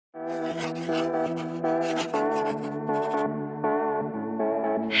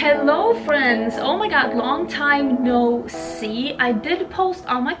Hello friends, oh my god, long time no see. I did post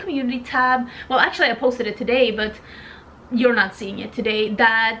on my community tab, well actually I posted it today, but you're not seeing it today,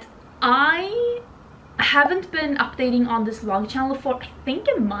 that I haven't been updating on this vlog channel for I think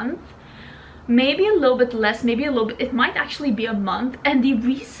a month, maybe a little bit less, maybe a little bit, it might actually be a month. And the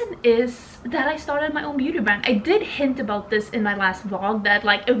reason is that I started my own beauty brand. I did hint about this in my last vlog, that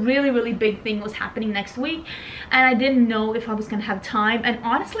like a really big thing was happening next week and I didn't know if I was gonna have time. And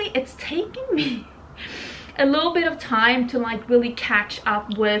honestly, it's taking me a little bit of time to like really catch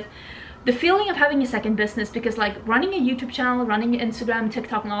up with the feeling of having a second business, because like running a YouTube channel, running Instagram,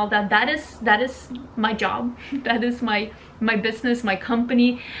 TikTok and all that, that is my job. That is my business, my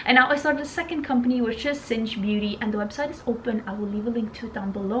company. And now I started a second company, which is Cinch Beauty, and the website is open. I will leave a link to it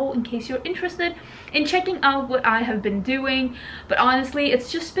down below in case you're interested in checking out what I have been doing. But honestly,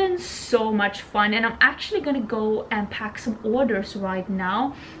 it's just been so much fun, and I'm actually gonna go and pack some orders right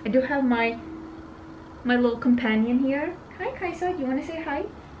now. I do have my little companion here. Hi Kaisa, do you want to say hi?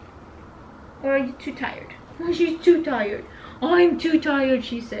 Or are you too tired? Oh, she's too tired. Oh, I'm too tired,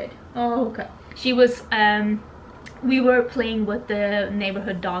 she said. Oh, okay. She was, we were playing with the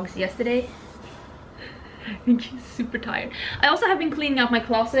neighborhood dogs yesterday. I think she's super tired. I also have been cleaning out my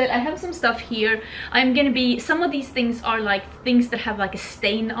closet. I have some stuff here. I'm gonna be, some of these things are like things that have like a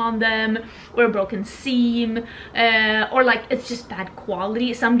stain on them, or a broken seam, or like it's just bad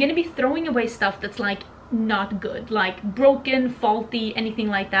quality. So I'm gonna be throwing away stuff that's like not good, like broken, faulty, anything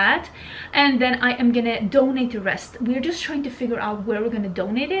like that. And then I am gonna donate the rest. We're just trying to figure out where we're gonna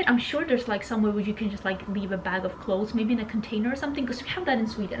donate it. I'm sure there's like somewhere where you can just like leave a bag of clothes, maybe in a container or something, because we have that in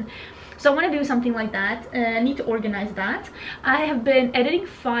Sweden. So I want to do something like that. I need to organize that. I have been editing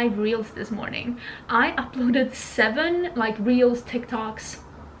 5 reels this morning. I uploaded 7 like reels, TikToks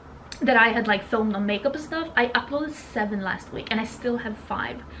that I had like filmed on makeup and stuff. I uploaded 7 last week and I still have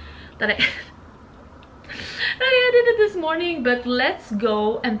 5 that I edited this morning. But let's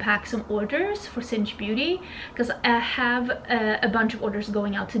go and pack some orders for Cinch Beauty, because I have a bunch of orders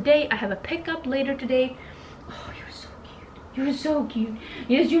going out today. I have a pickup later today. Oh, you're so cute. You're so cute.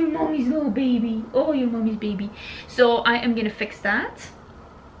 Yes, your mommy's little baby. Oh, your mommy's baby. So I am gonna fix that.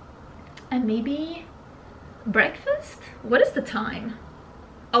 And maybe breakfast? What is the time?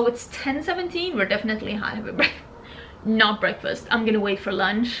 Oh, it's 10:17. We're definitely having breakfast. Not breakfast. I'm gonna wait for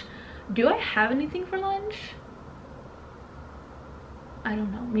lunch. Do I have anything for lunch? I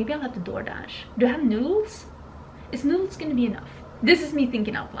don't know. Maybe I'll have to DoorDash. Do I have noodles? Is noodles gonna be enough? This is me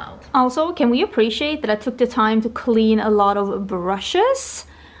thinking out loud. Also, can we appreciate that I took the time to clean a lot of brushes?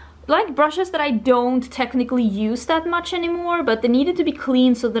 Like brushes that I don't technically use that much anymore, but they needed to be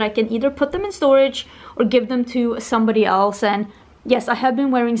cleaned so that I can either put them in storage or give them to somebody else. And yes, I have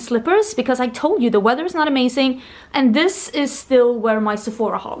been wearing slippers because I told you the weather is not amazing, and this is still where my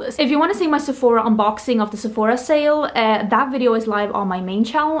Sephora haul is. If you want to see my Sephora unboxing of the Sephora sale, that video is live on my main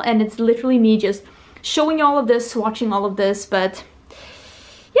channel, and it's literally me just showing you all of this, watching all of this. But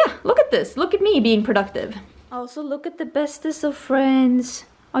yeah, look at this. Look at me being productive. Also, look at the bestest of friends.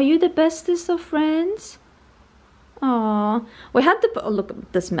 Are you the bestest of friends? Aww, we had to put, oh, look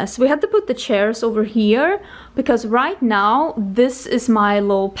at this mess. We had to put the chairs over here because right now this is my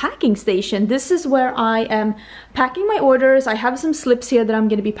little packing station. This is where I am packing my orders. I have some slips here that I'm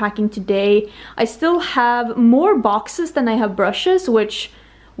going to be packing today. I still have more boxes than I have brushes, which,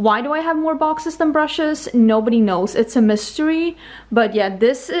 why do I have more boxes than brushes? Nobody knows. It's a mystery. But yeah,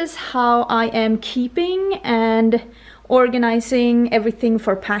 this is how I am keeping and organizing everything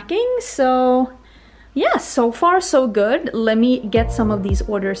for packing. So yeah, so far so good. Let me get some of these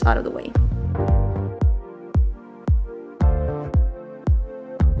orders out of the way.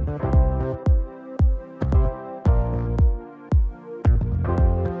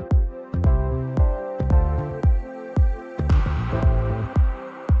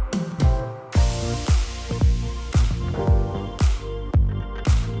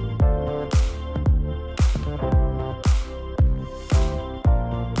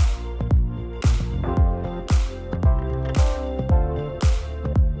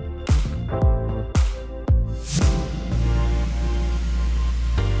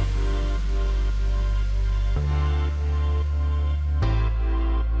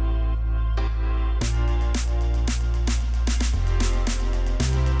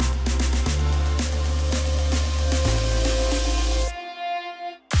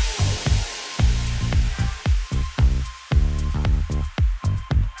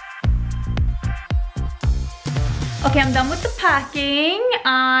 Okay, I'm done with the packing.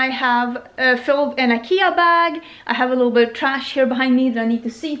 I have filled an IKEA bag. I have a little bit of trash here behind me that I need to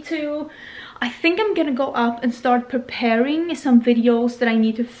see to. I think I'm gonna go up and start preparing some videos that I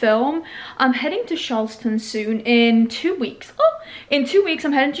need to film. I'm heading to Charleston soon in 2 weeks. Oh, in 2 weeks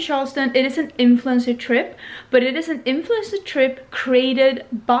I'm heading to Charleston. It is an influencer trip, but it is an influencer trip created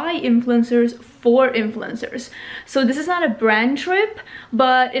by influencers for influencers. So this is not a brand trip,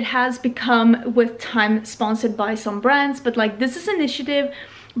 but it has become with time sponsored by some brands. But like, this is an initiative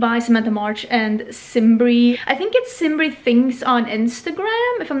by Samantha March and Simbri. I think it's Simbri Things on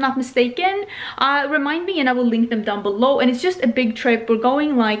Instagram, if I'm not mistaken. Remind me and I will link them down below. And it's just a big trip. We're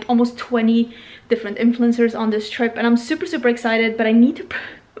going like almost 20 different influencers on this trip, and I'm super excited, but I need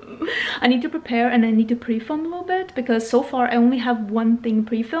to prepare and I need to pre-film a little bit, because so far I only have one thing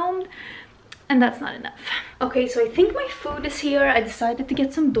pre-filmed and that's not enough. Okay, so I think my food is here. I decided to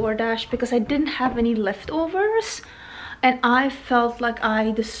get some DoorDash because I didn't have any leftovers. And I felt like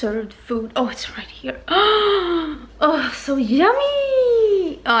I deserved food. Oh, it's right here. Oh, so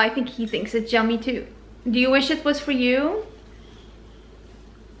yummy. Oh, I think he thinks it's yummy too. Do you wish it was for you?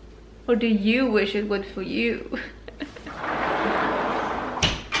 Or do you wish it was for you?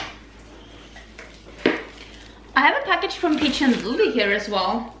 I have a package from Peach and Lily here as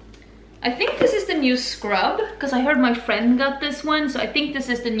well. I think this is the new scrub, because I heard my friend got this one, so I think this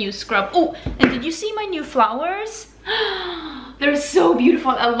is the new scrub. Oh, and did you see my new flowers? They're so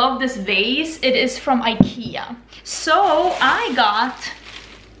beautiful. I love this vase. It is from IKEA. So I got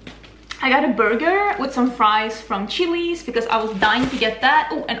a burger with some fries from Chili's because I was dying to get that.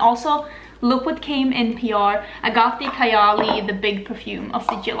 Oh, and also look what came in PR. I got the Kayali, the big perfume of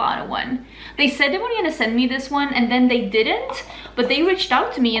the gelato one. They said they were gonna send me this one and then they didn't, but they reached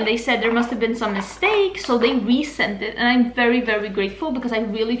out to me and they said there must have been some mistake, so they resent it, and I'm very grateful because I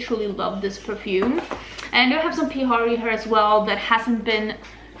really truly love this perfume. And I have some PR here as well that hasn't been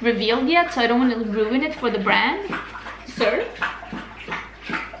revealed yet, so I don't want to ruin it for the brand. Sir?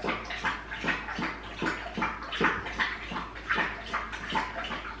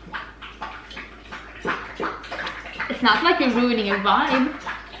 It's not like you're ruining a vibe.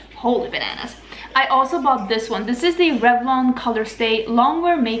 Holy bananas. I also bought this one. This is the Revlon Color Stay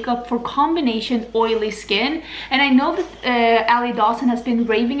Longwear Makeup for Combination Oily Skin. And I know that Ali Dawson has been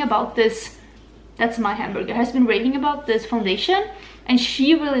raving about this. That's my hamburger. Has been raving about this foundation. And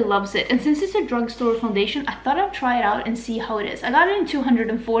she really loves it. And since it's a drugstore foundation, I thought I'd try it out and see how it is. I got it in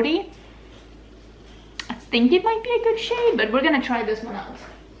 240. I think it might be a good shade, but we're gonna try this one out.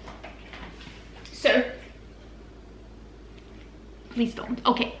 Sir. Please don't.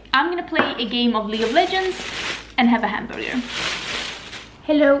 Okay, I'm gonna play a game of League of Legends and have a hamburger.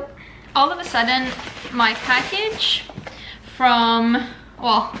 Hello. All of a sudden, my package from,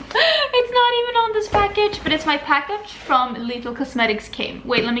 well, it's not even on this package, but it's my package from Lethal Cosmetics came.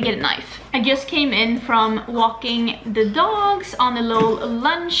 Wait, let me get a knife. I just came in from walking the dogs on a little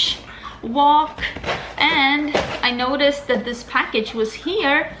lunch walk, and I noticed that this package was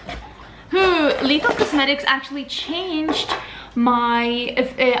here. Lethal Cosmetics actually changed my,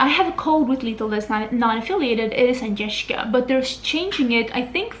 I have a code with Lethal that's non-affiliated. It is Angelica, but they're changing it, I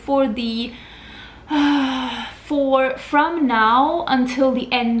think, for the from now until the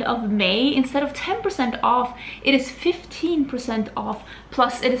end of May. Instead of 10% off, it is 15% off,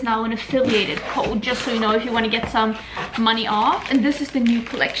 plus it is now an affiliated code, just so you know, if you want to get some money off. And this is the new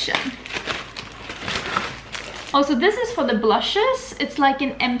collection. Also, this is for the blushes. It's like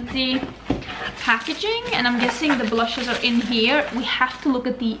an empty packaging, and I'm guessing the blushes are in here. We have to look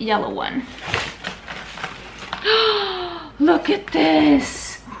at the yellow one. Look at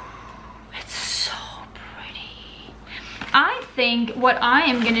this. It's so pretty. I think what I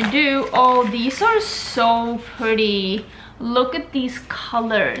am gonna do, oh, these are so pretty. Look at these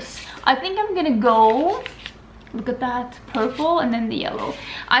colors. I think I'm gonna go, look at that purple and then the yellow.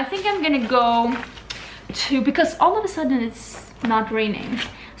 I think I'm gonna go to, because all of a sudden it's not raining,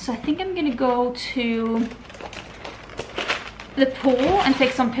 so I think I'm gonna go to the pool and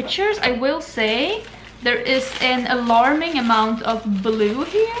take some pictures. I will say there is an alarming amount of blue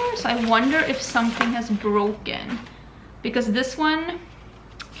here, so I wonder if something has broken, because this one,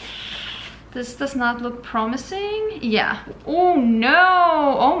 this does not look promising. Yeah. Oh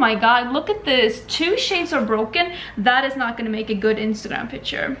no, oh my god, look at this. 2 shades are broken. That is not gonna make a good Instagram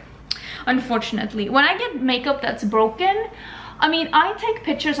picture, unfortunately. When I get makeup that's broken, I mean, I take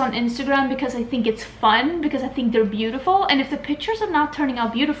pictures on Instagram because I think it's fun, because I think they're beautiful. And if the pictures are not turning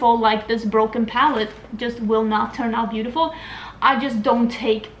out beautiful, like this broken palette just will not turn out beautiful, I just don't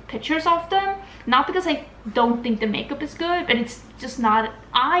take pictures of them. Not because I don't think the makeup is good, but it's just not,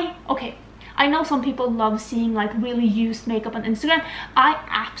 okay, I know some people love seeing like really used makeup on Instagram. I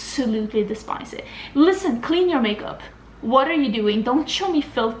absolutely despise it. Listen, clean your makeup. What are you doing? Don't show me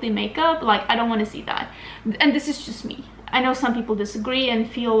filthy makeup. Like, I don't want to see that. And this is just me. I know some people disagree and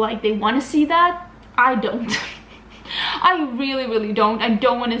feel like they want to see that. I don't. I really don't. I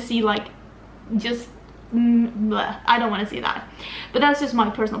don't want to see like just bleh. I don't want to see that. But that's just my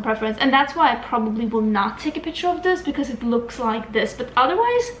personal preference, and that's why I probably will not take a picture of this, because it looks like this. But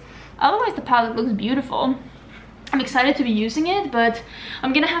otherwise the palette looks beautiful. I'm excited to be using it, but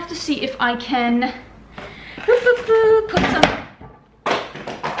I'm gonna have to see if I can put some...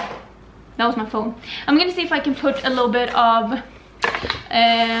 That was my phone. I'm gonna see if I can put a little bit of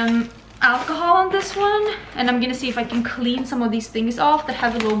alcohol on this one, and I'm gonna see if I can clean some of these things off that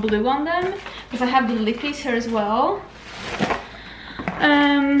have a little blue on them, because I have the lippies here as well.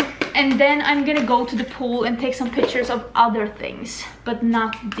 And then I'm gonna go to the pool and take some pictures of other things, but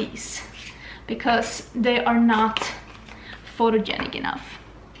not these, because they are not photogenic enough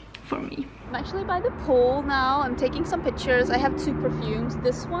for me. I'm actually by the pool now. I'm taking some pictures. I have two perfumes,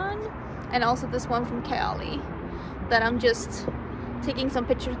 this one and also this one from Kaali, that I'm just taking some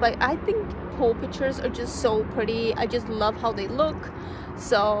pictures by. I think pool pictures are just so pretty. I just love how they look.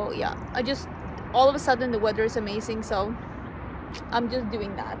 So yeah, I just, all of a sudden the weather is amazing, so I'm just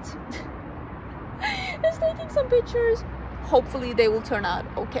doing that. Just taking some pictures. Hopefully they will turn out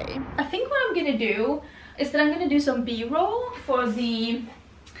okay. I think what I'm gonna do is that I'm gonna do some b-roll for the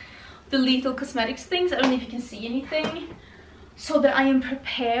Lethal Cosmetics things. I don't know if you can see anything, so that I am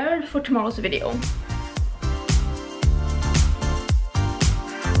prepared for tomorrow's video.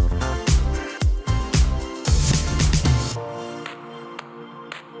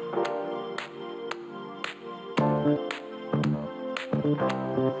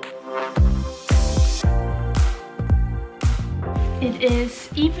 It is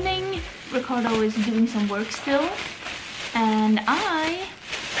evening. Ricardo is doing some work still, and I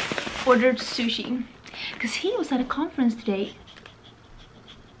ordered sushi because he was at a conference today.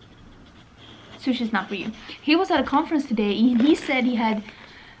 Sushi's not for you. He was at a conference today and he said he had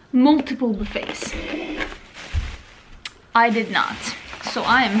multiple buffets. I did not, so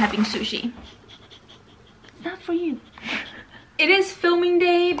I am having sushi. It's not for you. It is filming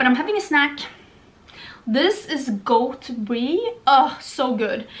day, but I'm having a snack. This is goat brie. Oh, so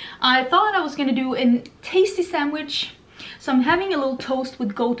good. I thought I was gonna do a tasty sandwich, so I'm having a little toast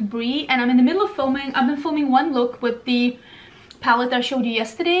with goat brie, and I'm in the middle of filming. I've been filming one look with the palette that I showed you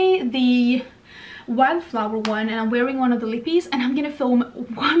yesterday, the Wildflower one, and I'm wearing one of the lippies, and I'm gonna film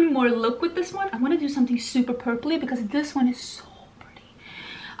one more look with this one. I want to do something super purpley because this one is so pretty.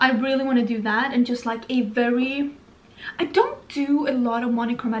 I really want to do that, and just like a very... I don't do a lot of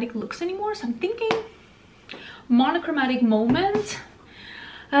monochromatic looks anymore, so I'm thinking monochromatic moment.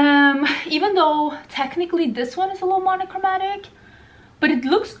 Even though technically this one is a little monochromatic, but it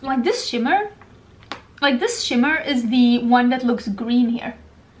looks like this shimmer. Like this shimmer is the one that looks green here.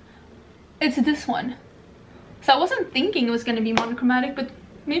 It's this one. So I wasn't thinking it was going to be monochromatic, but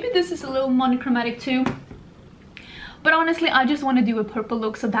maybe this is a little monochromatic too. But honestly, I just want to do a purple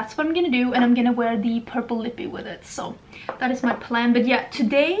look, so that's what I'm going to do, and I'm going to wear the purple lippy with it. So that is my plan. But yeah,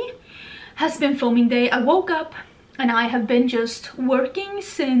 today has been filming day. I woke up and I have been just working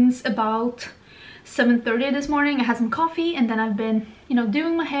since about 7:30 this morning. I had some coffee, and then I've been, you know,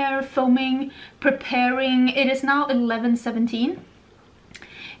 doing my hair, filming, preparing. It is now 11:17,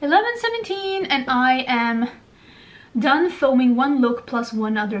 and I am done filming one look plus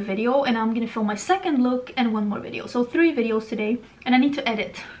one other video, and I'm gonna film my second look and one more video. So 3 videos today, and I need to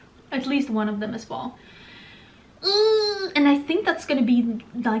edit at least one of them as well. And I think that's gonna be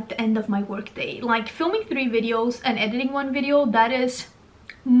like the end of my work day. Like filming 3 videos and editing 1 video, that is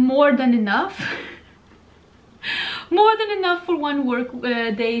more than enough. More than enough for one work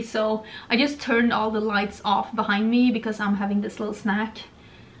day. So I just turned all the lights off behind me because I'm having this little snack.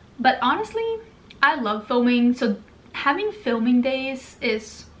 But honestly, I love filming, so having filming days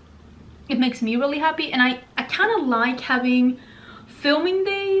it makes me really happy, and I kind of like having filming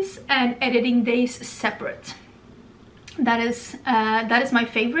days and editing days separate. That is my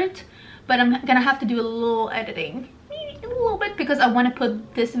favorite, but I'm gonna have to do a little editing, a little bit, because I want to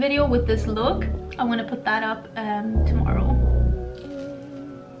put this video with this look, I want to put that up tomorrow.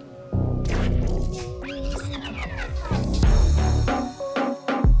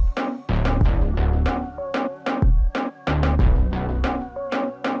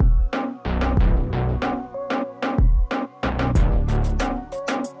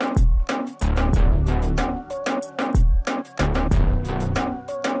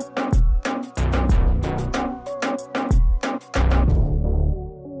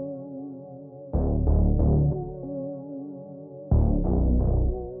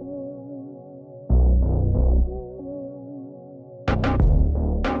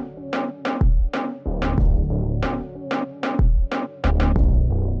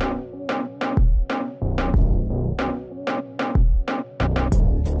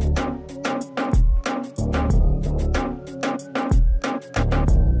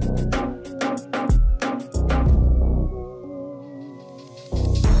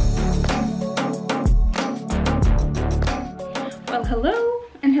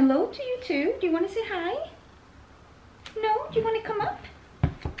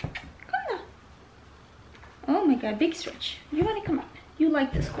 god, big stretch. You wanna come up? You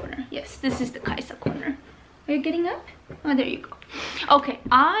like this corner? Yes, this is the Kaisa corner. Are you getting up? Oh, there you go. Okay,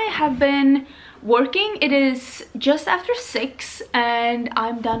 I have been working. It is just after 6 and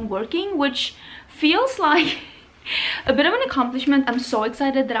I'm done working, which feels like a bit of an accomplishment. I'm so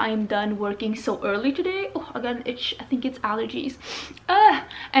excited that I am done working so early today. Oh, I got an itch. I think it's allergies.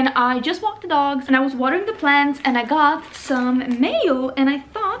 And I just walked the dogs and I was watering the plants and I got some mail and I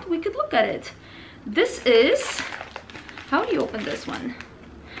thought we could look at it. This is... How do you open this one?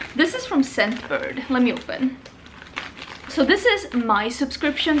 This is from Scentbird. Let me open. So this is my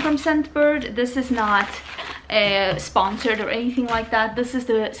subscription from Scentbird. This is not sponsored or anything like that. This is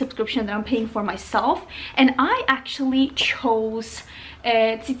the subscription that I'm paying for myself. And I actually chose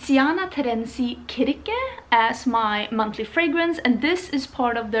Tiziana Terenzi Kirke as my monthly fragrance. And this is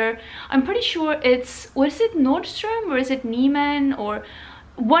part of their... I'm pretty sure it's... What is it? Nordstrom? Or is it Neiman? Or...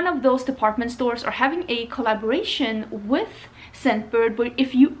 one of those department stores are having a collaboration with Scentbird where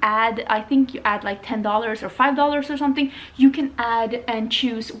if you add, I think you add like $10 or $5 or something, you can add and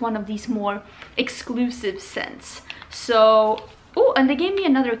choose one of these more exclusive scents. So, oh, and they gave me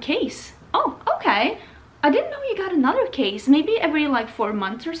another case. Oh, okay. I didn't know you got another case. Maybe every like 4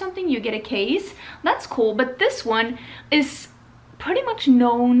 months or something you get a case. That's cool, but this one is pretty much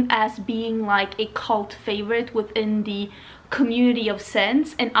known as being like a cult favorite within the community of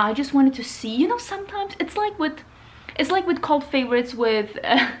scents, and I just wanted to see, you know, sometimes it's like with cult favorites with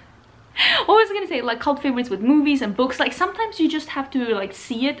what was I gonna say, like cult favorites with movies and books, like sometimes you just have to like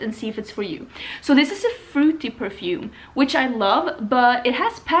see it and see if it's for you. So this is a fruity perfume, which I love, but it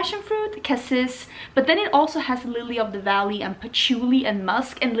has passion fruit, cassis, but then it also has lily of the valley and patchouli and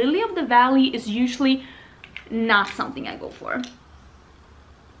musk, and lily of the valley is usually not something I go for.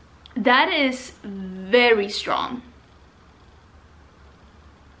 That is very strong,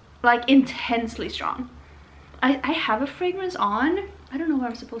 like intensely strong. I have a fragrance on. I don't know where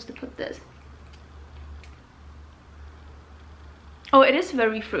I'm supposed to put this. Oh, it is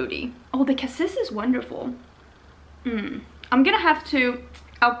very fruity. Oh, the cassis is wonderful. I'm gonna have to...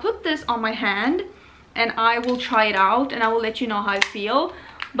 I'll put this on my hand and I will try it out and I will let you know how I feel.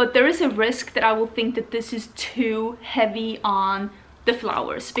 But there is a risk that I will think that this is too heavy on the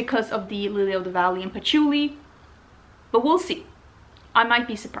flowers because of the lily of the valley and patchouli. But we'll see. I might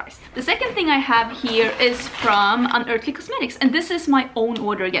be surprised. The second thing I have here is from Unearthly Cosmetics, and this is my own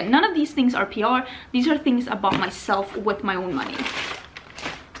order again. None of these things are PR. These are things I bought myself with my own money.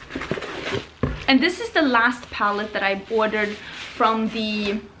 And this is the last palette that I ordered from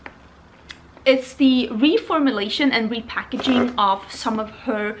the... It's the reformulation and repackaging of some of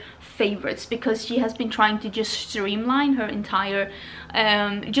her favorites, because she has been trying to just streamline her entire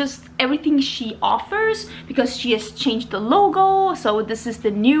just everything she offers, because she has changed the logo. So this is the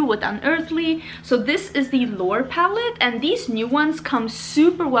new with Unearthly. So this is the Lore palette, and these new ones come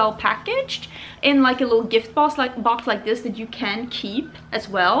super well packaged in like a little gift box like this that you can keep as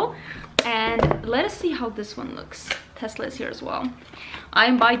well. And let us see how this one looks. Tesla is here as well.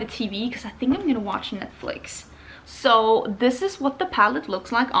 I'm by the TV because I think I'm gonna watch Netflix. So this is what the palette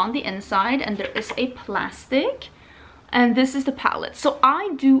looks like on the inside, and there is a plastic, and this is the palette. So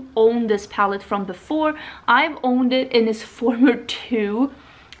I do own this palette from before. I've owned it in its former 2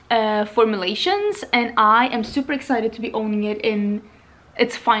 formulations, and I am super excited to be owning it in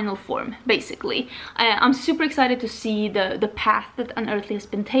its final form, basically. I'm super excited to see the path that Unearthly has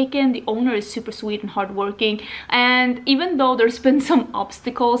been taken. The owner is super sweet and hardworking, and even though there's been some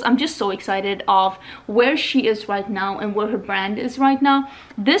obstacles, I'm just so excited of where she is right now and where her brand is right now.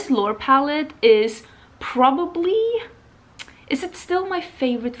 This Lore palette is probably... Is it still my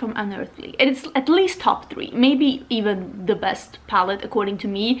favorite from Unearthly? It's at least top 3, maybe even the best palette according to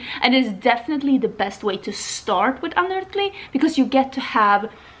me. And it's definitely the best way to start with Unearthly, because you get to have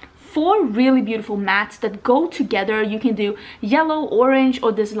 4 really beautiful mattes that go together. You can do yellow, orange,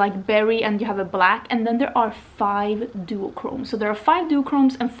 or this like berry, and you have a black, and then there are 5 duochromes. So there are 5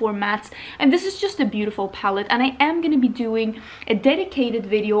 duochromes and 4 mattes, and this is just a beautiful palette. And I am going to be doing a dedicated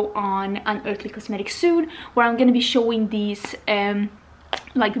video on Unearthly Cosmetics soon, where I'm going to be showing these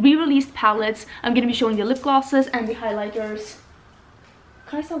like re-released palettes. I'm going to be showing the lip glosses and the highlighters.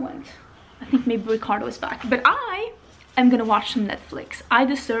 Kaisa went. I think maybe Ricardo is back, but I'm gonna watch some Netflix. I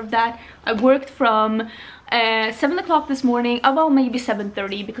deserve that. I worked from 7 o'clock this morning, well, maybe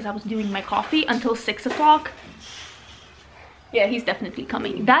 7:30, because I was doing my coffee, until 6 o'clock. Yeah, he's definitely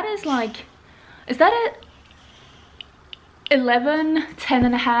coming. That is like, is that a 10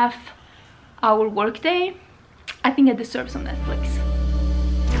 and a half hour work day? I think I deserve some Netflix.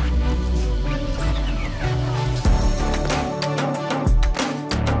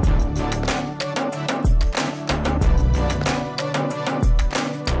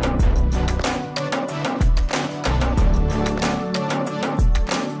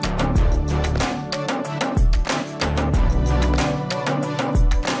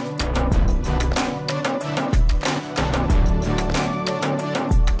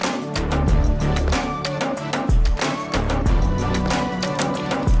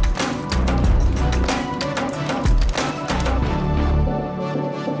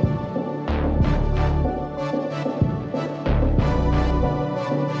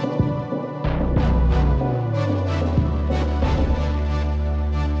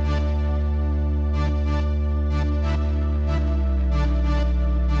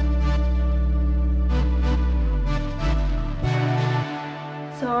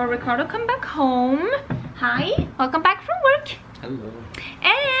 Ricardo come back home. Hi, welcome back from work. Hello.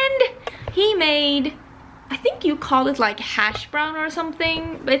 And he made, I think you call it like hash brown or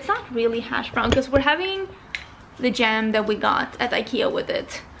something, but it's not really hash brown because we're having the jam that we got at IKEA with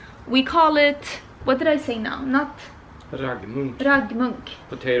it. We call it, what did I say now? Not Raggmunk. Raggmunk.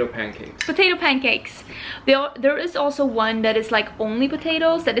 Potato pancakes. Potato pancakes. There is also one that is like only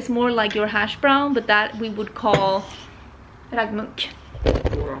potatoes, that is more like your hash brown, but that we would call Raggmunk.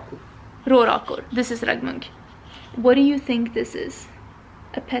 Rårakor. This is Raggmunk. What do you think this is?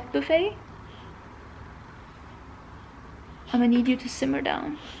 A pet buffet? I'm gonna need you to simmer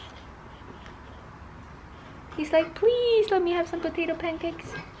down. He's like, please let me have some potato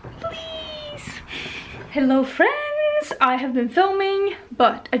pancakes. Please. Hello friends. I have been filming,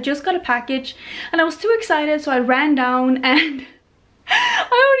 but I just got a package and I was too excited, so I ran down and I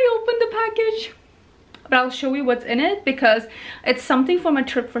already opened the package. But I'll show you what's in it because it's something for my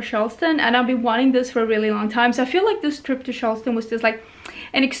trip for Charleston and I've been wanting this for a really long time. So I feel like this trip to Charleston was just like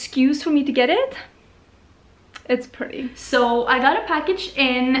an excuse for me to get it. It's pretty. So I got a package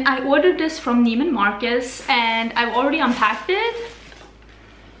in. I ordered this from Neiman Marcus and I've already unpacked it.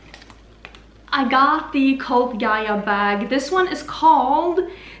 I got the called Gaia bag. This one is called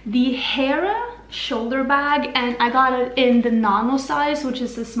the Hera shoulder bag and I got it in the nano size, which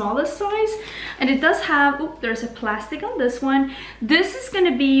is the smallest size, and it does have, oh, there's a plastic on this one. This is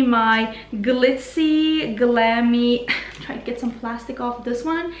gonna be my glitzy glammy, try to get some plastic off this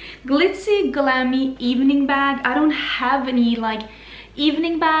one, glitzy glammy evening bag. I don't have any like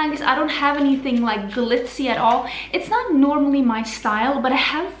evening bags. I don't have anything like glitzy at all. It's not normally my style, but I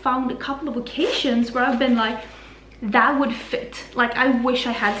have found a couple of occasions where I've been like, that would fit. Like, I wish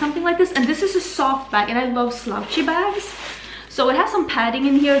I had something like this. And this is a soft bag and I love slouchy bags. So it has some padding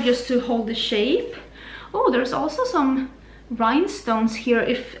in here just to hold the shape. Oh, there's also some rhinestones here.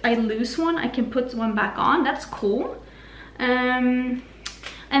 If I lose one, I can put one back on. That's cool. And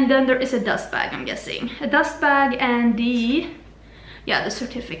then there is a dust bag, I'm guessing. A dust bag and the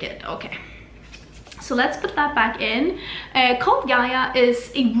certificate. Okay. So let's put that back in. Called Gaia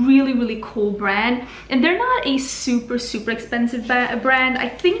is a really cool brand and they're not a super expensive brand. I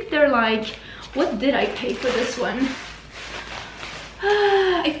think they're like, what did I pay for this one?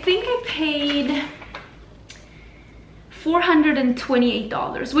 I think I paid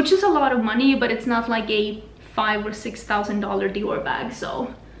 $428, which is a lot of money, but it's not like a $5,000 or $6,000 Dior bag,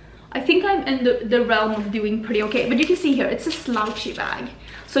 so I think I'm in the realm of doing pretty okay. But you can see here, it's a slouchy bag.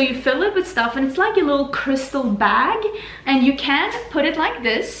 So you fill it with stuff and it's like a little crystal bag and you can put it like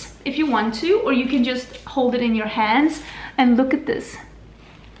this if you want to, or you can just hold it in your hands and look at this.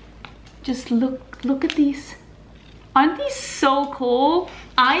 Just look at these. Aren't these so cool?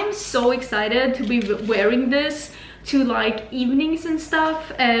 I am so excited to be wearing this to like evenings and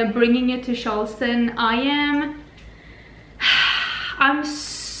stuff, bringing it to Charleston. I'm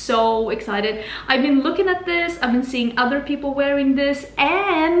so excited. I've been looking at this, I've been seeing other people wearing this,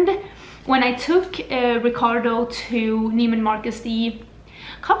 and when I took Ricardo to Neiman Marcus a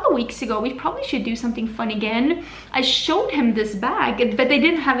couple of weeks ago, we probably should do something fun again. I showed him this bag, but they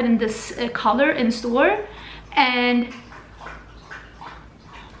didn't have it in this color in store, and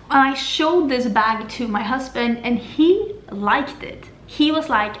I showed this bag to my husband and he liked it. He was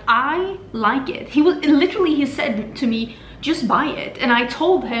like, I like it. He said to me, just buy it. And I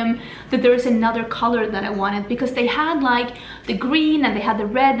told him that there is another color that I wanted because they had like the green and they had the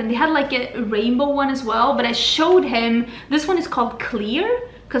red and they had like a rainbow one as well. But I showed him, this one is called clear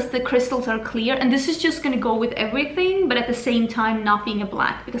because the crystals are clear, and this is just gonna go with everything, but at the same time not being a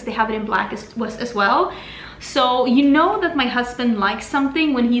black because they have it in black as well. So you know that my husband likes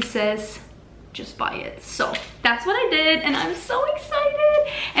something when he says just buy it. So that's what I did and I'm so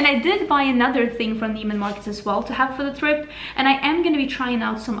excited. And I did buy another thing from Neiman Marcus as well to have for the trip, and I am going to be trying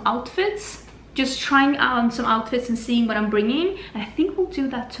out some outfits, just trying out some outfits and seeing what I'm bringing. And I think we'll do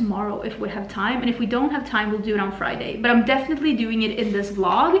that tomorrow if we have time, and if we don't have time we'll do it on Friday, but I'm definitely doing it in this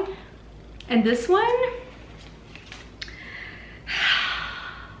vlog. And this one,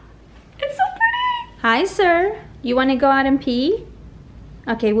 it's so pretty. Hi sir, you want to go out and pee?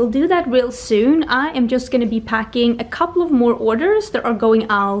 Okay, we'll do that real soon. I am just gonna be packing a couple of more orders that are going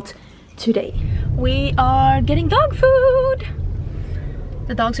out today. We are getting dog food.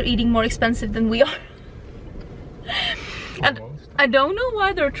 The dogs are eating more expensive than we are. And I don't know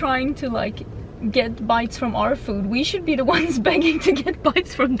why they're trying to like get bites from our food. We should be the ones begging to get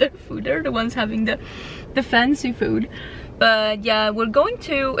bites from their food. They're the ones having the fancy food. But yeah, we're going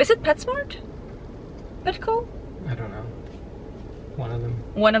to, is it PetSmart? Petco? I don't know. One of them.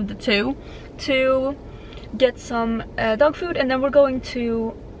 One of the two, to get some dog food, and then we're going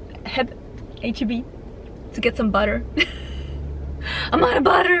to HEB to get some butter. I'm out of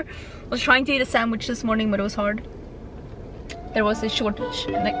butter. I was trying to eat a sandwich this morning, but it was hard. There was a shortage,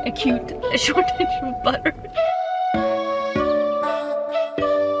 like a shortage of butter.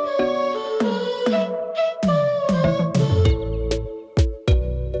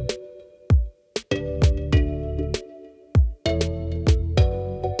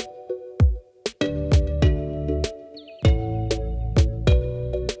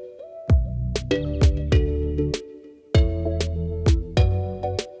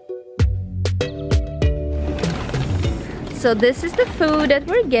 So this is the food that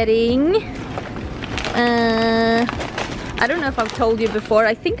we're getting. I don't know if I've told you before,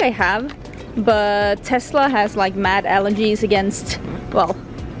 I think I have, but Tesla has like mad allergies against, well,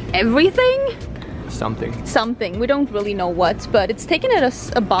 everything? Something. We don't really know what, but it's taken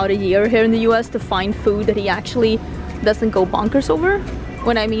us about a year here in the US to find food that he actually doesn't go bonkers over.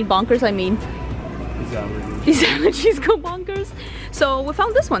 When I mean bonkers, I mean his allergies go bonkers. So we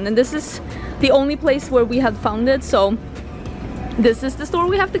found this one, and this is the only place where we have found it, so this is the store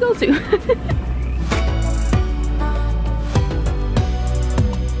we have to go to.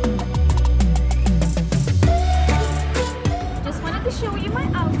 Just wanted to show you my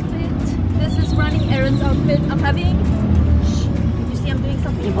outfit. This is running errands outfit. I'm having... You see, I'm doing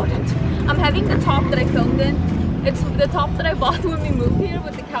something important. I'm having the top that I filmed in. It's the top that I bought when we moved here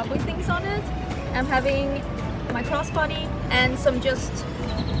with the cowboy things on it. I'm having my crossbody and some just,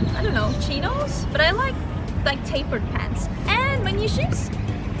 I don't know, chinos, but I like tapered pants. And my new shoes.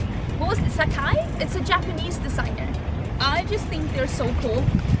 What was it? Sacai? It's a Japanese designer. I just think they're so cool.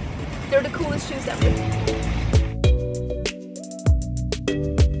 They're the coolest shoes ever.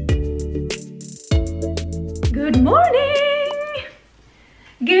 Good morning!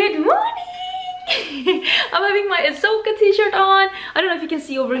 Good morning! I'm having my Ahsoka t-shirt on. I don't know if you can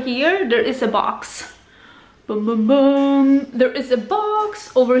see over here. There is a box. Boom, boom, boom. There is a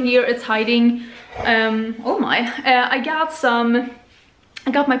box over here. It's hiding. Oh my. I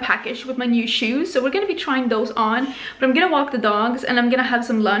got my package with my new shoes, so we're gonna be trying those on, but I'm gonna walk the dogs and I'm gonna have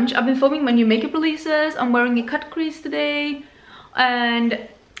some lunch. I've been filming my new makeup releases. I'm wearing a cut crease today, and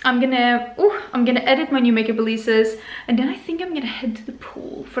I'm gonna edit my new makeup releases, and then I think I'm gonna head to the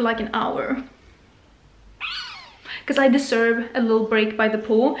pool for like an hour because I deserve a little break by the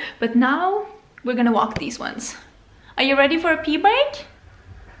pool. But now we're gonna walk these ones. Are you ready for a pee break?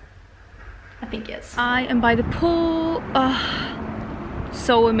 I think yes. I am by the pool.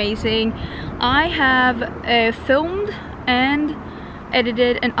 So amazing. I have filmed and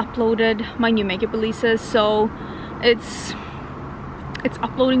edited and uploaded my new makeup releases, so it's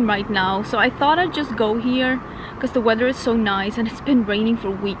uploading right now. So I thought I'd just go here because the weather is so nice and it's been raining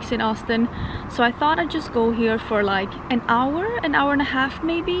for weeks in Austin. So I thought I'd just go here for like an hour and a half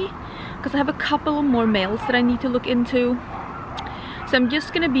maybe, because I have a couple more mails that I need to look into. So I'm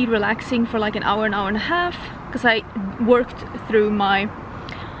just gonna be relaxing for like an hour and a half, because I worked through my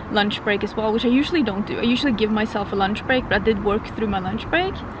lunch break as well, which I usually don't do. I usually give myself a lunch break, but I did work through my lunch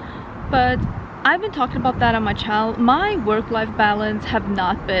break. But I've been talking about that on my channel. My work-life balance have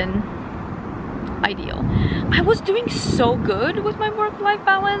not been ideal. I was doing so good with my work-life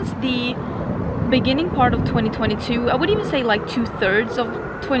balance the beginning part of 2022. I would even say like 2/3 of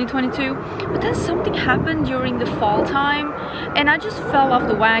 2022, but then something happened during the fall time and I just fell off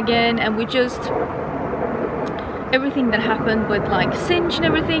the wagon, and we just everything that happened with like Cinch and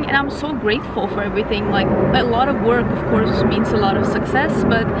everything, and I'm so grateful for everything. Like, a lot of work of course means a lot of success,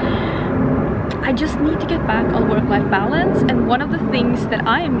 but I just need to get back on work-life balance. And one of the things that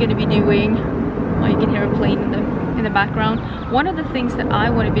I am going to be doing, well, you can hear a plane in the background. One of the things that I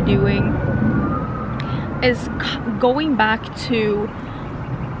want to be doing is going back to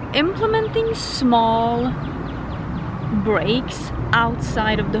implementing small breaks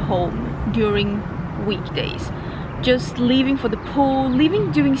outside of the home during weekdays. Just leaving for the pool,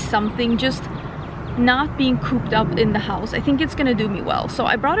 leaving doing something, just not being cooped up in the house. I think it's gonna do me well. So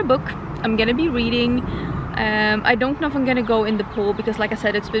I brought a book. I'm gonna be reading. I don't know if I'm gonna go in the pool because, like I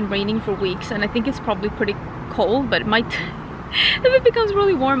said, it's been raining for weeks and I think it's probably pretty cold, but it might if it becomes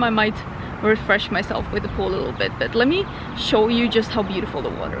really warm I might refresh myself with the pool a little bit. But let me show you just how beautiful the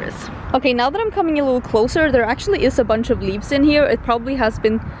water is. Okay, now that I'm coming a little closer, there actually is a bunch of leaves in here. It probably has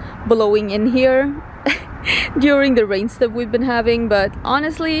been blowing in here during the rains that we've been having, but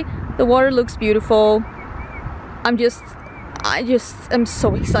honestly the water looks beautiful. I just am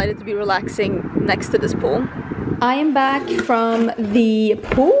so excited to be relaxing next to this pool. I am back from the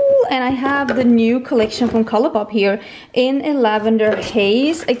pool and I have the new collection from Colourpop here in a lavender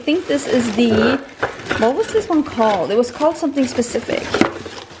haze. I think this is the, what was this one called? It was called something specific.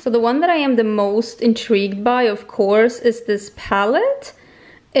 So the one that I am the most intrigued by, of course, is this palette.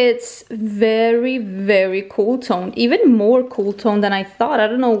 It's very, very cool toned, even more cool toned than I thought. I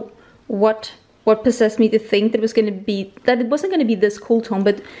don't know what possessed me to think that it wasn't gonna be this cool tone,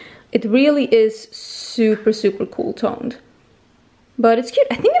 but it really is super, super cool toned. But it's cute.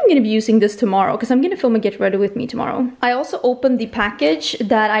 I think I'm gonna be using this tomorrow because I'm gonna film a get ready with me tomorrow. I also opened the package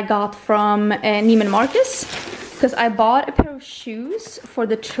that I got from Neiman Marcus because I bought a pair of shoes for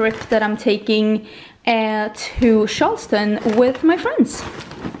the trip that I'm taking to Charleston with my friends.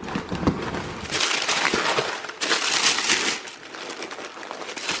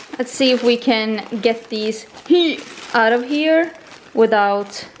 Let's see if we can get these out of here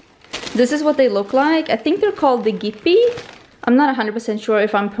without... This is what they look like. I think they're called the Gippy. I'm not 100% sure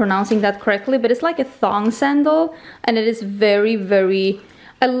if I'm pronouncing that correctly, but it's like a thong sandal, and it is very, very...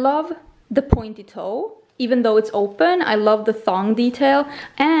 I love the pointy toe, even though it's open. I love the thong detail,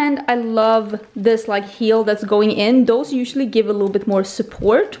 and I love this like heel that's going in. Those usually give a little bit more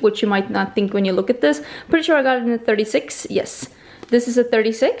support, which you might not think when you look at this. Pretty sure I got it in a 36. Yes, this is a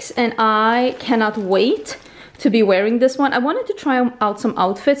 36, and I cannot wait to be wearing this one. I wanted to try out some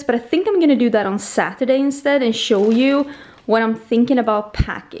outfits, but I think I'm gonna do that on Saturday instead and show you what I'm thinking about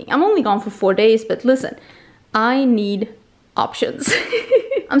packing. I'm only gone for 4 days, but listen, I need options.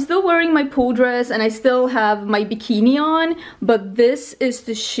 I'm still wearing my pool dress and I still have my bikini on, but this is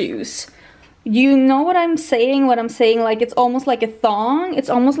the shoes. You know what I'm saying? What I'm saying, like it's almost like a thong. It's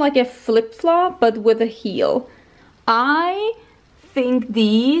almost like a flip-flop, but with a heel. I think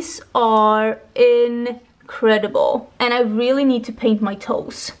these are incredible, and I really need to paint my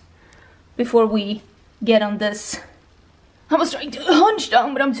toes before we get on this. I was trying to hunch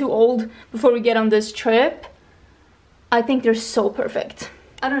down, but I'm too old. Before we get on this trip, I think they're so perfect.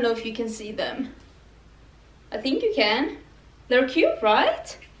 I don't know if you can see them. I think you can. They're cute,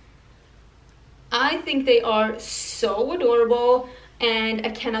 right? I think they are so adorable, and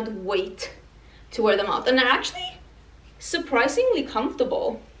I cannot wait to wear them out. And they're actually surprisingly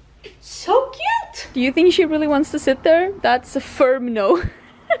comfortable. So cute! Do you think she really wants to sit there? That's a firm no.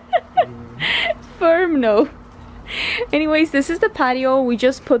 Firm no. Anyways, this is the patio. We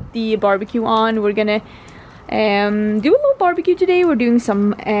just put the barbecue on. We're gonna do a little barbecue today. We're doing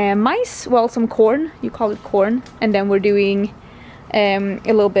some mice, well, some corn. You call it corn. And then we're doing a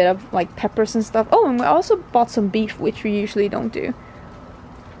little bit of like peppers and stuff. Oh, and we also bought some beef, which we usually don't do.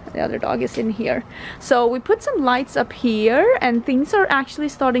 The other dog is in here. So we put some lights up here, and things are actually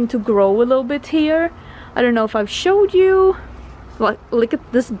starting to grow a little bit here. I don't know if I've showed you. Look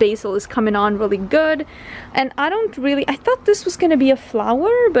at this basil is coming on really good. And I thought this was gonna be a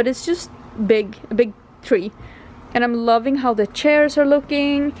flower, but it's just a big tree. And I'm loving how the chairs are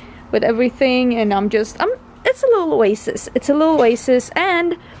looking with everything, and it's a little oasis. It's a little oasis,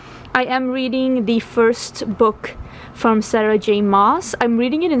 and I am reading the first book from Sarah J. Maas. I'm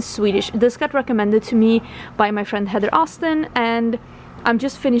reading it in Swedish. This got recommended to me by my friend Heather Austin, and I'm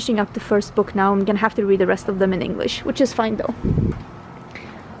just finishing up the first book now. I'm gonna have to read the rest of them in English, which is fine though.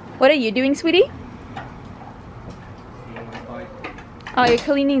 What are you doing, sweetie? Oh, you're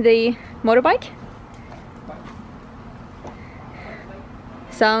cleaning the motorbike?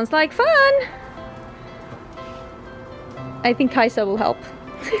 Sounds like fun! I think Kaisa will help.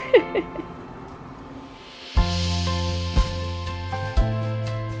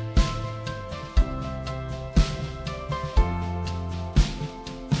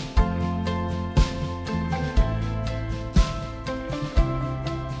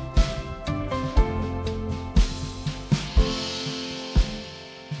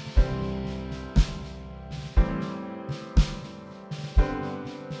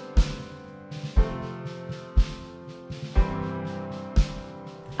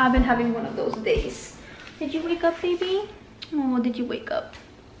 I've been having one of those days. Did you wake up, baby? Oh, did you wake up?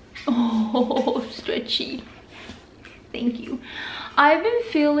 Oh, stretchy. Thank you. I've been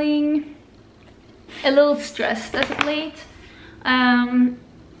feeling a little stressed as of late.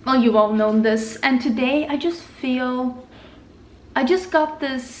 Well, you've all known this. And today I just got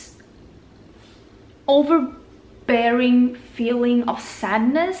this overbearing feeling of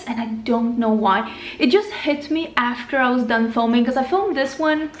sadness, and I don't know why. It just hit me after I was done filming, because I filmed this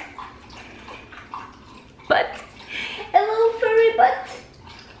one, but a little furry butt.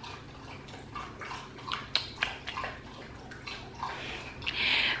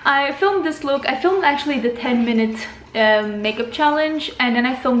 I filmed this look. I filmed actually the 10-minute makeup challenge, and then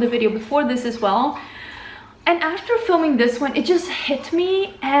I filmed the video before this as well. And after filming this one, it just hit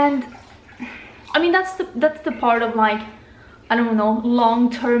me, and I mean, that's the part of, like, I don't know,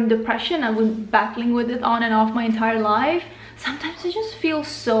 long-term depression. I was battling with it on and off my entire life. sometimes I just feel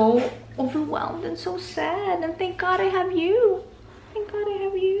so overwhelmed and so sad, and thank God I have you. Thank God I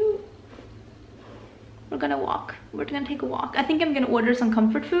have you. We're gonna walk. We're gonna take a walk. I think I'm gonna order some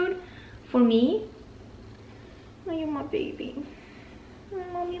comfort food for me. Oh, you're my baby.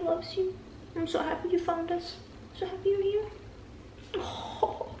 Mommy loves you. I'm so happy you found us. So happy you're here.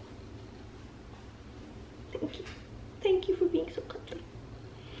 Oh, thank you. Thank you for being so cuddly.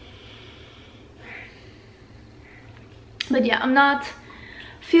 But yeah, I'm not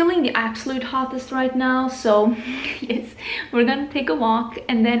feeling the absolute hottest right now, so yes, we're gonna take a walk,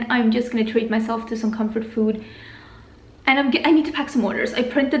 and then I'm just gonna treat myself to some comfort food. And I need to pack some orders. I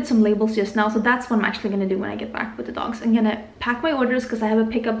printed some labels just now, so that's what I'm actually gonna do when I get back with the dogs. I'm gonna pack my orders because I have a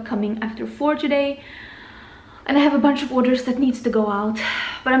pickup coming after 4 today, and I have a bunch of orders that needs to go out.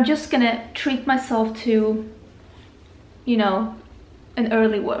 But I'm just gonna treat myself to, you know, an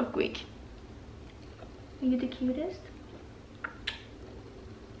early work week. Are you the cutest?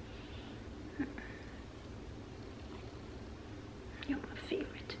 You're my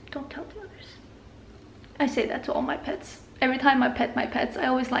favorite. Don't tell the others. I say that to all my pets. Every time I pet my pets, I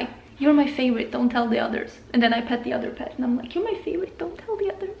always like, you're my favorite, don't tell the others. And then I pet the other pet and I'm like, you're my favorite, don't tell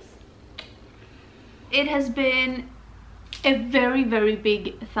the others. It has been a very, very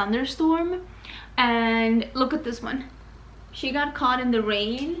big thunderstorm. And look at this one. She got caught in the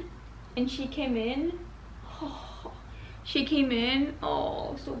rain and she came in. Oh, she came in,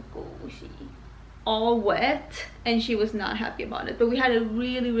 oh, so cozy. All wet, and she was not happy about it. But we had a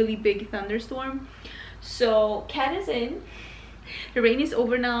really, really big thunderstorm. So Cat is in. The rain is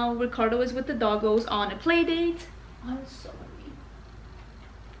over now. Ricardo is with the doggos on a play date. I'm sorry.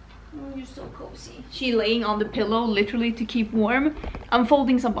 Oh, you're so cozy. She's laying on the pillow literally to keep warm. I'm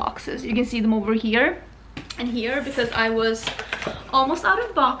folding some boxes. You can see them over here and here because I was almost out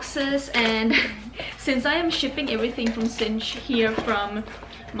of boxes, and since I am shipping everything from Cinch here from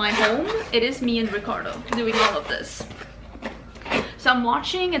my home, it is me and Ricardo doing all of this. So I'm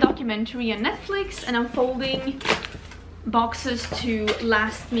watching a documentary on Netflix and I'm folding boxes to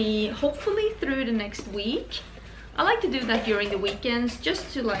last me hopefully through the next week. I like to do that during the weekends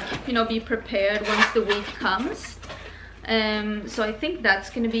just to, like, you know, be prepared once the week comes. So I think that's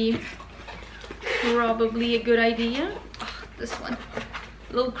gonna be probably a good idea. Oh, this one,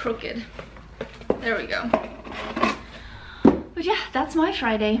 a little crooked. There we go. But yeah, that's my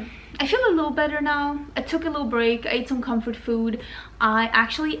Friday. I feel a little better now. I took a little break, I ate some comfort food. I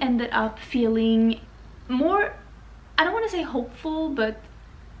actually ended up feeling more, I don't want to say hopeful, but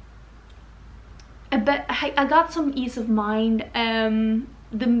I got some ease of mind.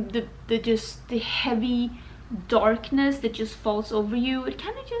 The heavy darkness that just falls over you, it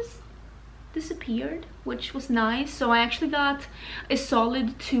kind of just disappeared, which was nice. So I actually got a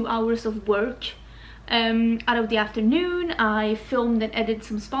solid 2 hours of work out of the afternoon. I filmed and edited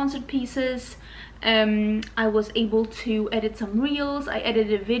some sponsored pieces. I was able to edit some reels. I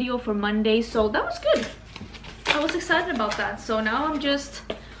edited a video for Monday, so that was good. I was excited about that. So now I'm just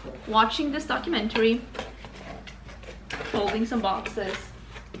watching this documentary, folding some boxes,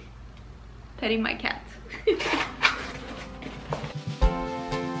 petting my cat.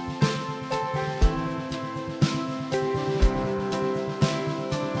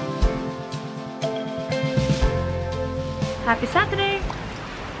 Happy Saturday!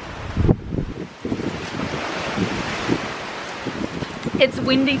 It's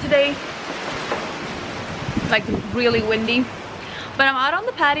windy today, like really windy, but I'm out on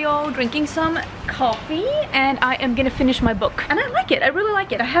the patio drinking some coffee and I am gonna finish my book. And I like it, I really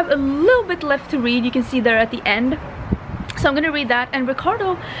like it. I have a little bit left to read, you can see there at the end. So I'm gonna read that, and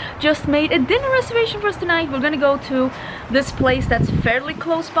Ricardo just made a dinner reservation for us tonight. We're gonna go to this place that's fairly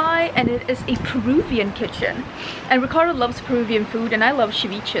close by, and it is a Peruvian kitchen. And Ricardo loves Peruvian food, and I love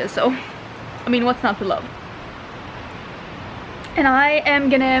ceviche, so I mean, what's not to love? And I am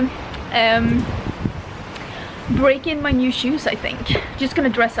gonna break in my new shoes, I think. Just gonna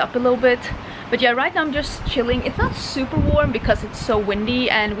dress up a little bit. But yeah, right now I'm just chilling. It's not super warm because it's so windy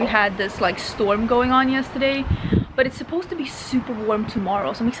and we had this like storm going on yesterday. But it's supposed to be super warm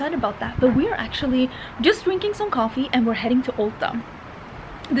tomorrow, so I'm excited about that. But we're actually just drinking some coffee and we're heading to Ulta.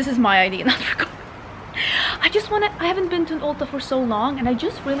 This is my idea, not for coffee. I haven't been to an Ulta for so long, and I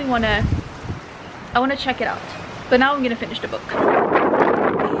just really wanna check it out. But now I'm gonna finish the book.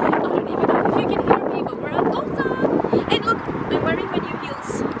 I don't even know if you can hear me, but we're at Ulta. And look, I'm wearing my new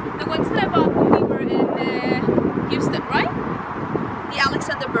heels. The ones that I bought when we were in Houston, right? The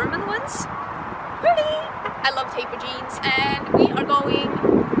Alexander Berman ones. Pretty! I love taper jeans, and we are going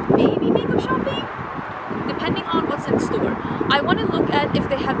maybe makeup shopping, depending on what's in store. I want to look at if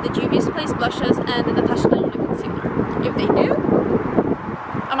they have the Juvia's Place blushes and the Natasha Denona concealer. If they do,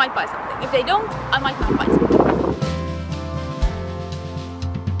 I might buy something. If they don't, I might not buy something.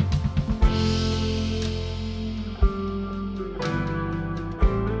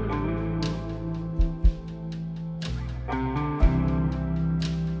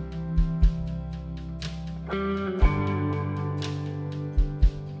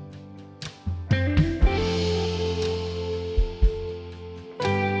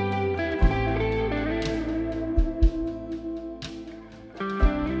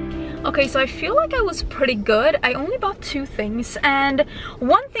 Okay, so I feel like I was pretty good. I only bought 2 things, and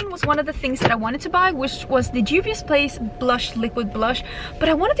one thing was one of the things that I wanted to buy, which was the Juvia's Place blush, liquid blush, but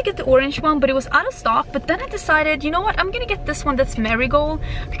I wanted to get the orange one, but it was out of stock. But then I decided, you know what, I'm gonna get this one that's marigold,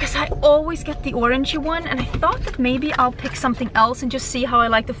 because I always get the orangey one, and I thought that maybe I'll pick something else and just see how I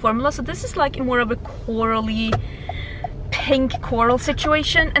like the formula. So this is like more of a corally, pink coral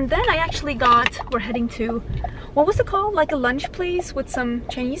situation. And then I actually got, we're heading to, what was it called, like a lunch place with some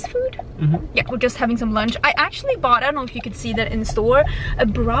Chinese food? Yeah, we're just having some lunch. I actually bought, I don't know if you could see that in store, a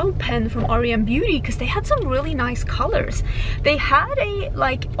brow pen from OPV Beauty, because they had some really nice colors. They had a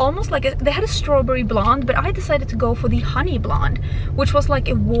like almost like a, they had a strawberry blonde, but I decided to go for the honey blonde, which was like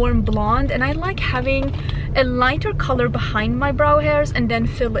a warm blonde, and I like having a lighter color behind my brow hairs and then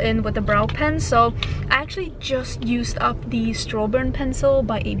fill in with the brow pen. So I actually just used up the strawberry pencil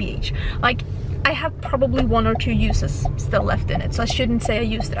by ABH. Like, I have probably 1 or 2 uses still left in it, so I shouldn't say I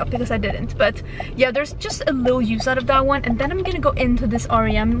used it up because I didn't. But yeah, there's just a little use out of that one, and then I'm gonna go into this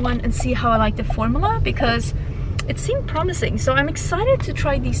REM one and see how I like the formula, because it seemed promising. So I'm excited to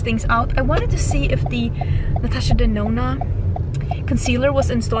try these things out. I wanted to see if the Natasha Denona concealer was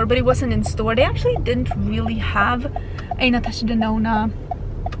in store, but it wasn't in store. They actually didn't really have a Natasha Denona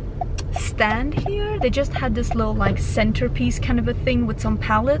stand here. They just had this little like centerpiece kind of a thing with some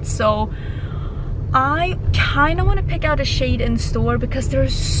palettes. So I kind of want to pick out a shade in store, because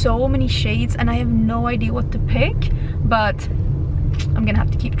there's so many shades and I have no idea what to pick, but I'm gonna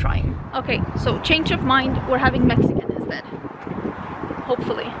have to keep trying. Okay, so change of mind, we're having Mexican instead.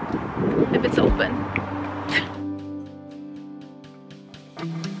 Hopefully, if it's open.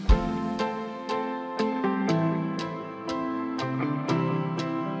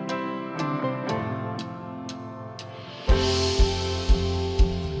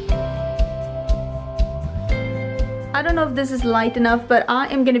 I don't know if this is light enough, but I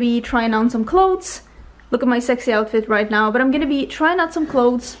am gonna be trying on some clothes. Look at my sexy outfit right now, but I'm gonna be trying out some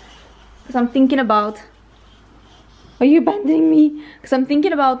clothes because I'm thinking about... Are you abandoning me? Because I'm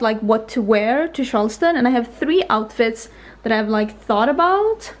thinking about like what to wear to Charleston, and I have 3 outfits that I've like thought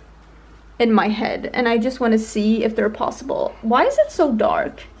about in my head, and I just want to see if they're possible. Why is it so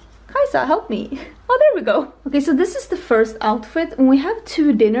dark? Kaisa, help me. Oh, there we go. Okay, so this is the first outfit, and we have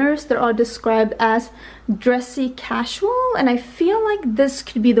 2 dinners that are described as dressy casual, and I feel like this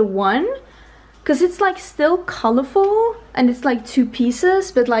could be the one, because it's like still colorful and it's like 2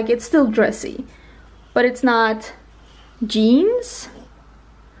 pieces, but like it's still dressy, but it's not jeans.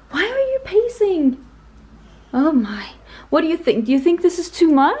 Why are you pacing? Oh my. What do you think? Do you think this is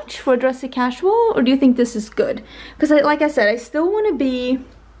too much for dressy casual, or do you think this is good? Because like I said, I still want to be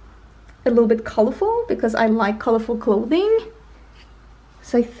a little bit colorful because I like colorful clothing.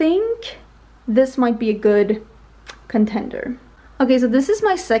 So I think this might be a good contender. Okay, so this is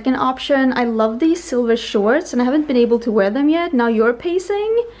my second option. I love these silver shorts and I haven't been able to wear them yet. Now you're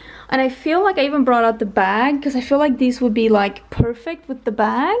pacing, and I feel like I even brought out the bag because I feel like these would be like perfect with the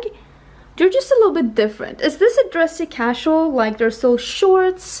bag. They're just a little bit different. Is this a dressy casual? Like they're still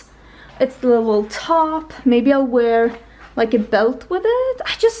shorts. It's the little top. Maybe I'll wear like a belt with it.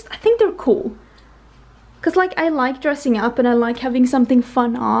 I think they're cool. Cause like I like dressing up and I like having something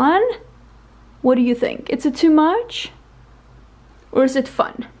fun on. What do you think? Is it too much? Or is it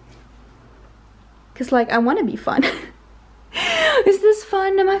fun? Cause like I want to be fun. Is this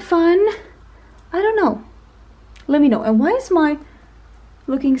fun? Am I fun? I don't know. Let me know. And why is my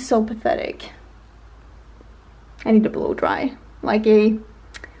looking so pathetic? I need to blow dry. Like a,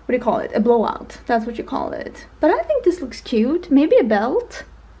 what do you call it? A blowout. That's what you call it. But I think this looks cute. Maybe a belt.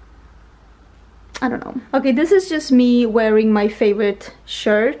 I don't know. Okay, this is just me wearing my favorite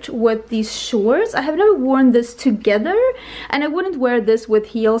shirt with these shorts. I have never worn this together, and I wouldn't wear this with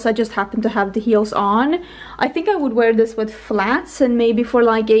heels. I just happen to have the heels on. I think I would wear this with flats and maybe for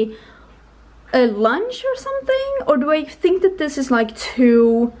like a lunch or something. Or do I think that this is like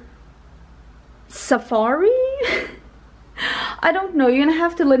too safari? I don't know. You're gonna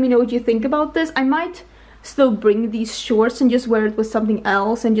have to let me know what you think about this. I might still bring these shorts and just wear it with something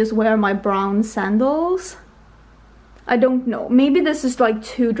else and just wear my brown sandals. I don't know. Maybe this is like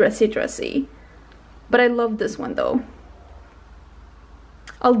too dressy. But I love this one though.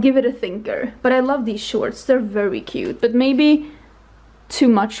 I'll give it a thinker. But I love these shorts. They're very cute. But maybe too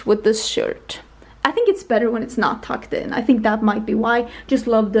much with this shirt. I think it's better when it's not tucked in. I think that might be why. Just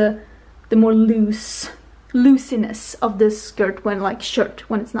love the more loosiness of this skirt when like shirt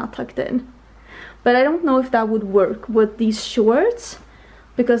when it's not tucked in. But I don't know if that would work with these shorts,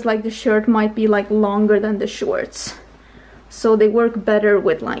 because like the shirt might be like longer than the shorts, so they work better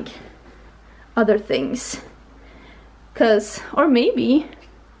with like other things. Or maybe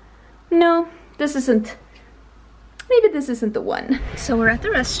no, this isn't, maybe this isn't the one. So we're at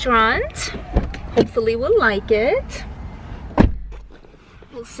the restaurant. Hopefully we'll like it.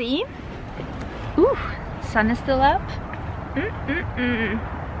 We'll see. Ooh, sun is still up.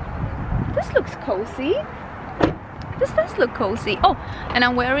 This looks cozy. This does look cozy. Oh, and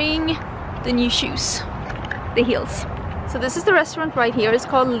I'm wearing the new shoes, the heels. So this is the restaurant right here. It's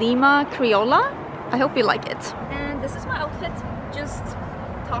called Lima Criolla. I hope you like it. And this is my outfit. Just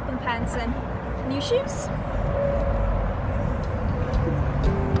top and pants and new shoes.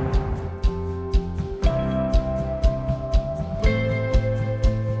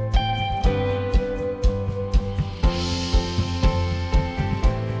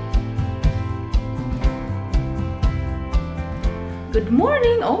 Good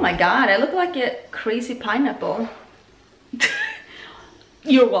morning! Oh my god, I look like a crazy pineapple.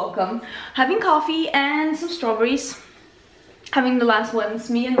 You're welcome. Having coffee and some strawberries. Having the last ones.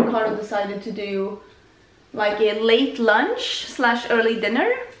 Me and Ricardo decided to do like a late lunch / early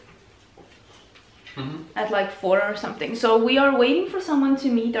dinner. At like 4 or something. So we are waiting for someone to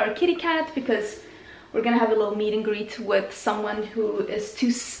meet our kitty cat, because we're gonna have a little meet and greet with someone who is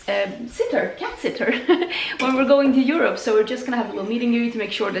cat sitter when we're going to Europe. So we're just gonna have a little meet and greet to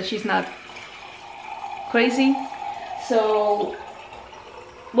make sure that she's not crazy. So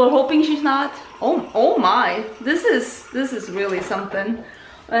we're hoping she's not. Oh my, this is really something.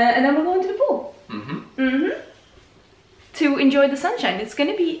 And then we're going to the pool. To enjoy the sunshine. It's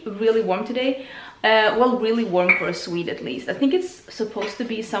gonna be really warm today. Well, really warm for a Swede at least. I think it's supposed to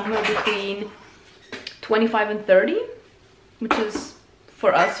be somewhere between 25 and 30, which is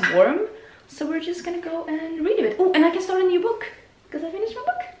for us warm. So we're just gonna go and read a bit. Oh, and I can start a new book because I finished my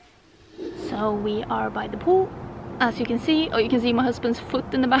book. So we are by the pool, as you can see. Oh, you can see my husband's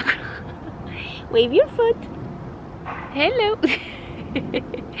foot in the background. Wave your foot. Hello.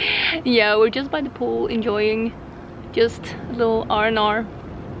 Yeah, we're just by the pool enjoying just a little R&R.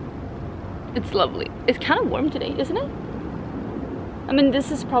 It's lovely. It's kind of warm today, isn't it? I mean,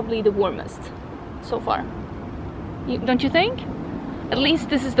 this is probably the warmest so far. Don't you think? At least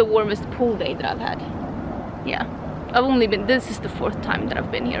this is the warmest pool day that I've had. Yeah, I've only been, this is the 4th time that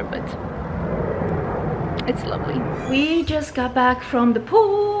I've been here, but it's lovely. We just got back from the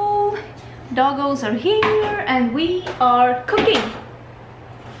pool. Doggos are here and we are cooking.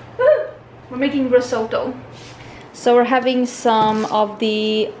 Woo! We're making risotto. So we're having some of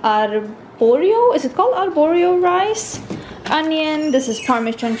the arborio, is it called arborio rice? Onion, this is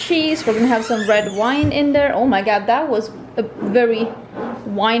Parmesan cheese. We're gonna have some red wine in there. Oh my god, that was a very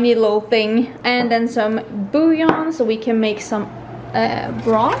winey little thing. And then some bouillon so we can make some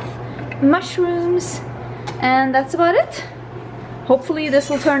broth, mushrooms, and that's about it. Hopefully this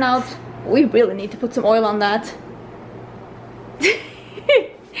will turn out. We really need to put some oil on that.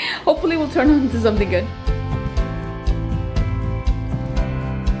 Hopefully we'll turn out into something good.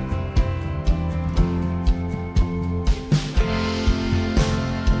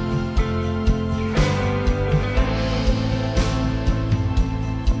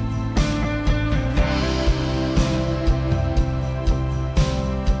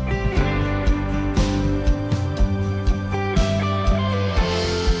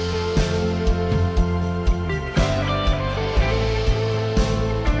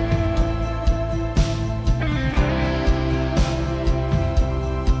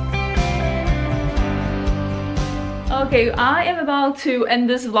 Okay, I am about to end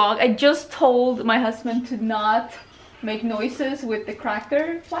this vlog. I just told my husband to not make noises with the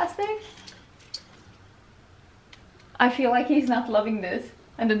cracker plastic. I feel like he's not loving this.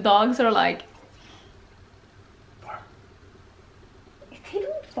 And the dogs are like... Bark. They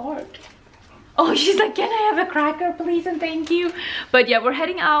don't bark. Oh, she's like, can I have a cracker please and thank you. But yeah, we're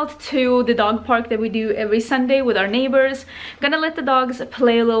heading out to the dog park that we do every Sunday with our neighbors. Gonna let the dogs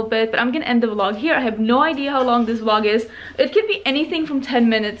play a little bit, but I'm gonna end the vlog here. I have no idea how long this vlog is. It could be anything from 10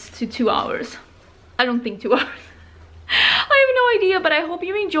 minutes to 2 hours. I don't think 2 hours. I have no idea, but I hope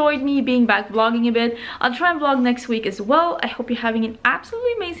you enjoyed me being back vlogging a bit. I'll try and vlog next week as well. I hope you're having an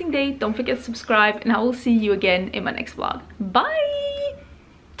absolutely amazing day. Don't forget to subscribe and I will see you again in my next vlog. Bye!